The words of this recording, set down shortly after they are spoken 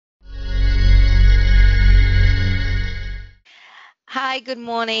Hi, good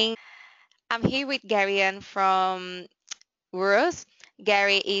morning. I'm here with Gerrit Jan from UROS.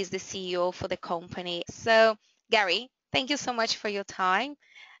 Gary is the CEO for the company. So, Gary, thank you so much for your time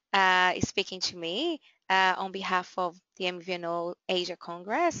speaking to me on behalf of the MVNO Asia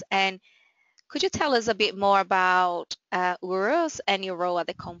Congress. And could you tell us a bit more about UROS and your role at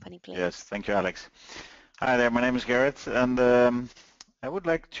the company, Yes, please? thank you, Alex. Hi there, my name is Gerrit, and I would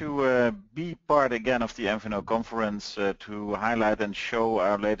like to be part again of the MVNO conference to highlight and show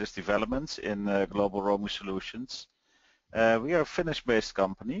our latest developments in global roaming solutions. We are a Finnish-based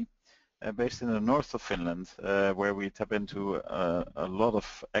company based in the north of Finland, where we tap into a lot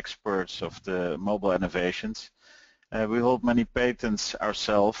of experts of the mobile innovations. We hold many patents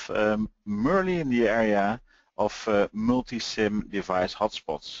ourselves, merely in the area of multi-SIM device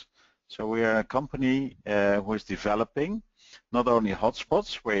hotspots. So we are a company who is developing not only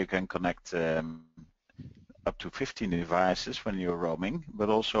hotspots where you can connect up to 15 devices when you're roaming, but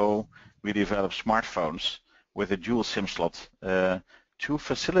also we develop smartphones with a dual SIM slot to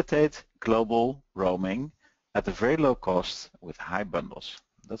facilitate global roaming at a very low cost with high bundles.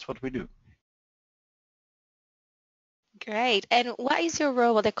 That's what we do. Great. And what is your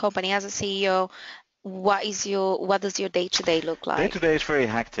role at the company as a CEO? What does your day-to-day look like? Day-to-day is very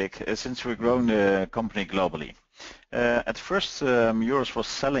hectic since we're growing the company globally. At first, UROS was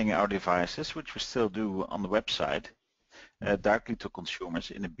selling our devices, which we still do on the website, directly to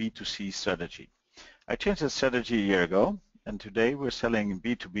consumers in a B2C strategy. I changed that strategy a year ago, and today we're selling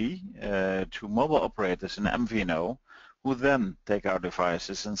B2B to mobile operators in MVNO, who then take our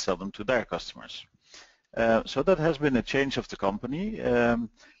devices and sell them to their customers. So that has been a change of the company,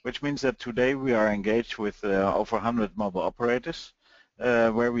 which means that today we are engaged with over 100 mobile operators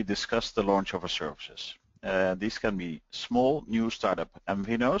where we discuss the launch of our services. These can be small, new startup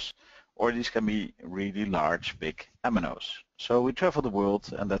MVNOs, or these can be really large, big MNOs. So we travel the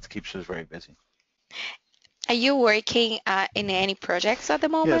world, and that keeps us very busy. Are you working in any projects at the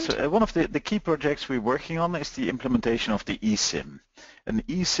moment? Yes, one of the key projects we're working on is the implementation of the eSIM. An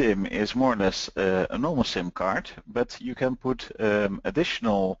eSIM is more or less a normal SIM card, but you can put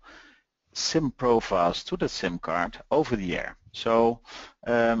additional SIM profiles to the SIM card over the air. So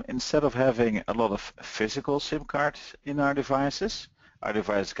instead of having a lot of physical SIM cards in our device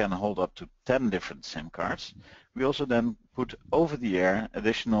can hold up to 10 different SIM cards. We also then put over the air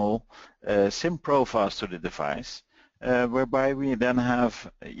additional SIM profiles to the device, whereby we then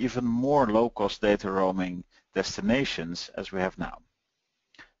have even more low-cost data roaming destinations as we have now.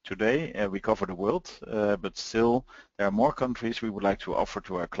 Today we cover the world, but still there are more countries we would like to offer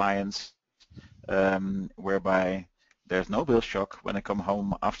to our clients, whereby there's no bill shock when they come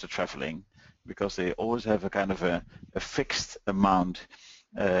home after traveling, because they always have a kind of a fixed amount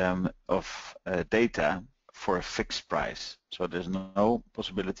of data for a fixed price. So there's no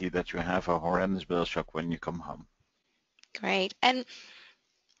possibility that you have a horrendous bill shock when you come home. Great. And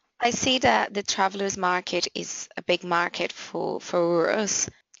I see that the travelers market is a big market for us.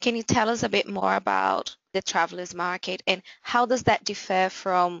 Can you tell us a bit more about the travelers market and how does that differ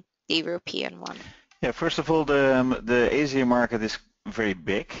from the European one? Yeah, first of all, the Asia market is very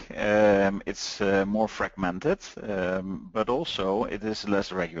big. It's more fragmented, but also it is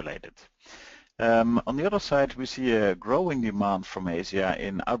less regulated. On the other side, we see a growing demand from Asia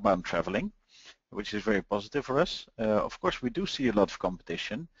in outbound traveling, which is very positive for us. Of course, we do see a lot of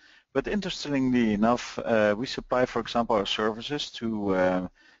competition, but interestingly enough, we supply, for example, our services to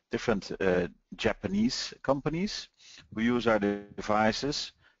different Japanese companies who use our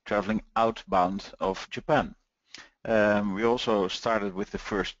devices traveling outbound of Japan. We also started with the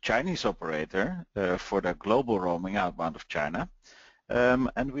first Chinese operator for the global roaming outbound of China.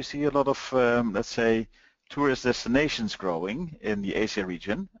 And we see a lot of, let's say, tourist destinations growing in the Asia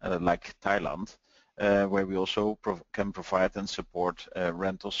region, like Thailand, where we also can provide and support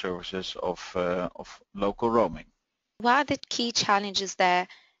rental services of local roaming. What are the key challenges that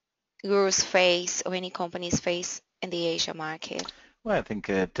UROs face or any companies face in the Asia market? Well, I think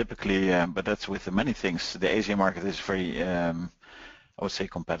typically, but that's with many things, the Asia market is very, I would say,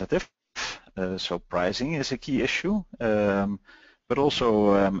 competitive. So pricing is a key issue. But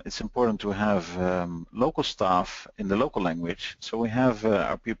also it's important to have local staff in the local language. So we have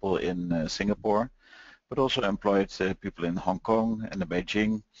our people in Singapore, but also employed people in Hong Kong and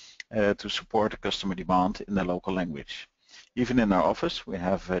Beijing to support the customer demand in the local language. Even in our office, we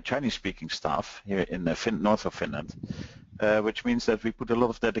have Chinese-speaking staff here in the north of Finland, which means that we put a lot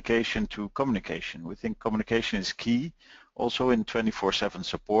of dedication to communication. We think communication is key, also in 24/7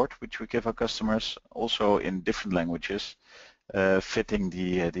 support, which we give our customers, also in different languages, fitting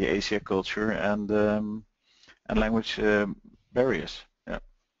the Asia culture and language barriers. Yeah.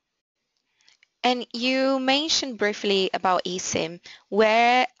 And you mentioned briefly about eSIM.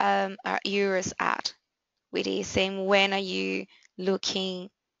 Where are UROs at with eSIM? When are you looking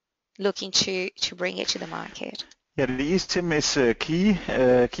to bring it to the market? Yeah, the eSIM is key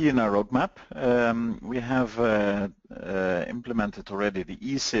in our roadmap. We have implemented already the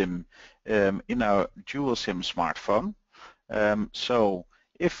eSIM in our dual SIM smartphone. So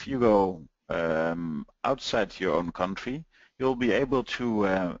if you go outside your own country, you'll be able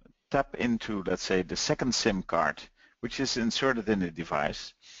to tap into, let's say, the second SIM card, which is inserted in the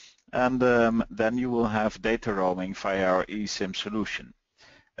device, and then you will have data roaming via our eSIM solution.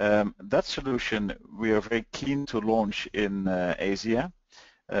 That solution we are very keen to launch in Asia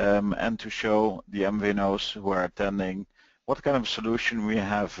and to show the MVNOs who are attending what kind of solution we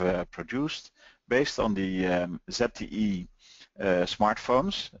have produced based on the ZTE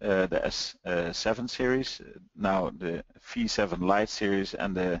smartphones, the S7 series, now the V7 Lite series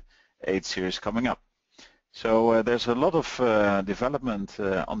and the 8 series coming up. So there's a lot of development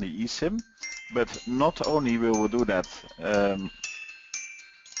on the eSIM, but not only will we do that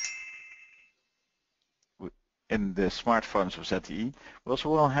in the smartphones of ZTE, we also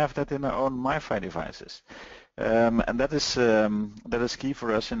will have that in our own MiFi devices. And that is key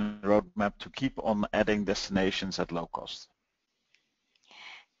for us in the roadmap to keep on adding destinations at low cost.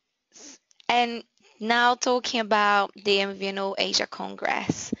 And now talking about the MVNO Asia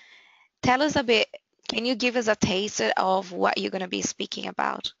Congress, tell us a bit, can you give us a taste of what you're going to be speaking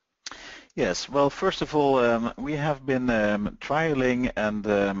about? Yes, well, first of all, we have been trialing and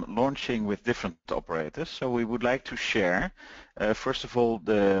launching with different operators. So we would like to share, first of all,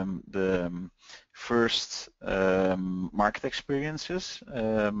 the first market experiences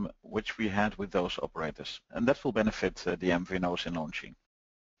which we had with those operators, and that will benefit the MVNOs in launching.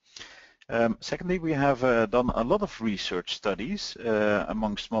 Secondly, we have done a lot of research studies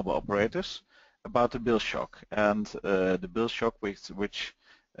amongst mobile operators about the bill shock and the bill shock which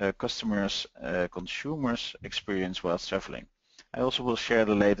consumers experience while traveling. I also will share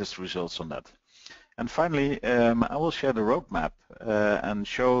the latest results on that. And finally, I will share the roadmap and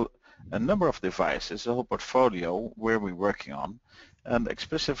show a number of devices, a whole portfolio where we're working on, and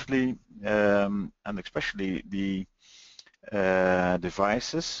especially the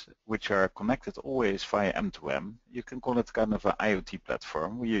devices which are connected always via M2M. You can call it kind of an IoT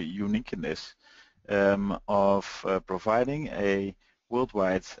platform. We are unique in this of providing a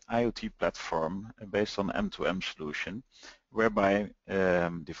worldwide IoT platform based on M2M solution, whereby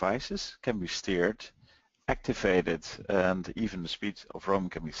devices can be steered, activated, and even the speed of roaming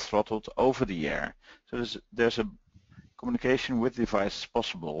can be throttled over the air. So there's a communication with devices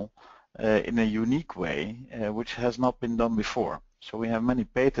possible in a unique way, which has not been done before. So we have many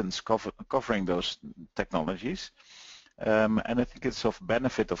patents covering those technologies. And I think it's of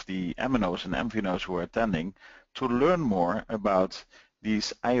benefit of the MNOs and MVNOs who are attending to learn more about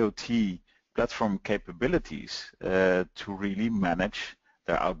these IoT platform capabilities to really manage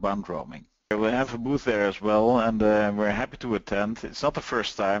their outbound roaming. We have a booth there as well, and we're happy to attend. It's not the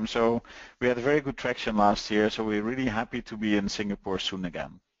first time, so we had very good traction last year, so we're really happy to be in Singapore soon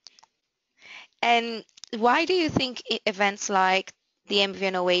again. And why do you think events like the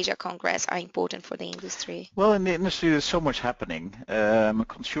MVNO Asia Congress are important for the industry? Well, in the industry there's so much happening.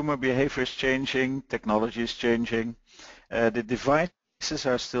 Consumer behavior is changing, technology is changing, the devices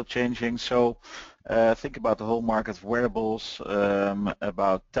are still changing, so think about the whole market of wearables,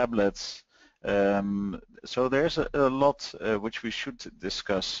 about tablets. So there's a lot which we should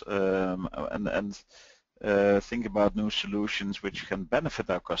discuss and think about new solutions which can benefit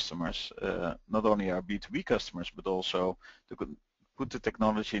our customers, not only our B2B customers, but also to put the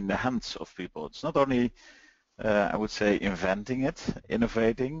technology in the hands of people. It's not only, I would say, inventing it,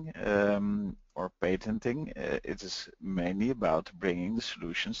 innovating, or patenting. It is mainly about bringing the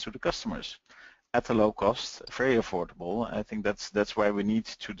solutions to the customers at a low cost, very affordable. I think that's why we need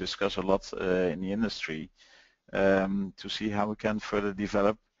to discuss a lot in the industry to see how we can further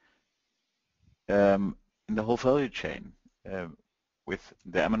develop in the whole value chain with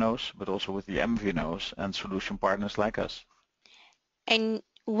the MNOs, but also with the MVNOs and solution partners like us. And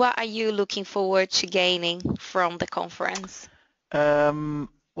what are you looking forward to gaining from the conference?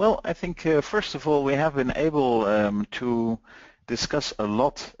 Well, I think first of all we have been able to discuss a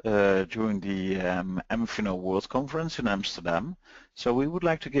lot during the MVNO World Conference in Amsterdam. So we would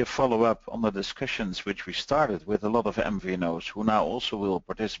like to give follow-up on the discussions which we started with a lot of MVNOs who now also will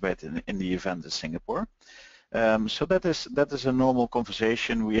participate in the event in Singapore. So that is a normal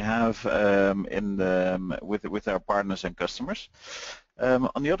conversation we have with our partners and customers.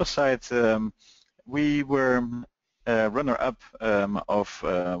 On the other side, we were runner-up of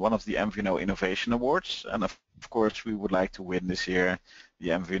one of the MVNO Innovation Awards, and of course we would like to win this year the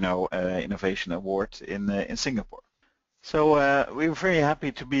MVNO Innovation Award in Singapore. So we're very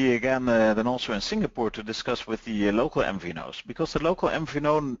happy to be again then also in Singapore to discuss with the local MVNOs, because the local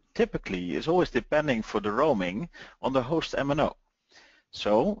MVNO typically is always depending for the roaming on the host MNO.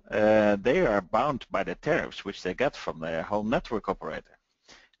 So they are bound by the tariffs which they get from their home network operator.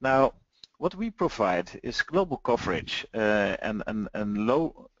 Now, what we provide is global coverage and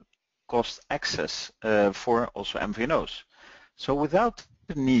low cost access for also MVNOs. So without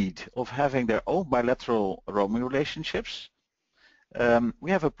the need of having their own bilateral roaming relationships,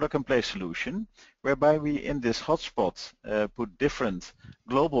 we have a plug-and-play solution whereby we in this hotspot put different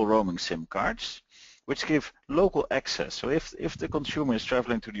global roaming SIM cards which give local access. So if the consumer is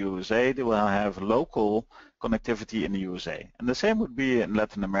traveling to the USA, they will have local connectivity in the USA. And the same would be in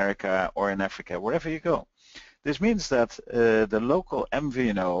Latin America or in Africa, wherever you go. This means that the local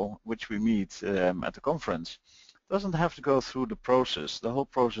MVNO, which we meet at the conference, doesn't have to go through the whole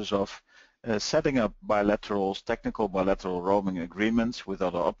process of setting up technical bilateral roaming agreements with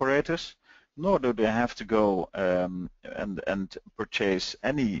other operators, nor do they have to go and purchase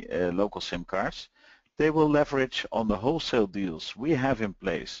any local SIM cards. They will leverage on the wholesale deals we have in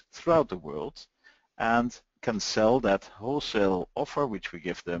place throughout the world and can sell that wholesale offer which we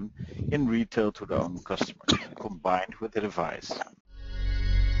give them in retail to their own customers, combined with the device.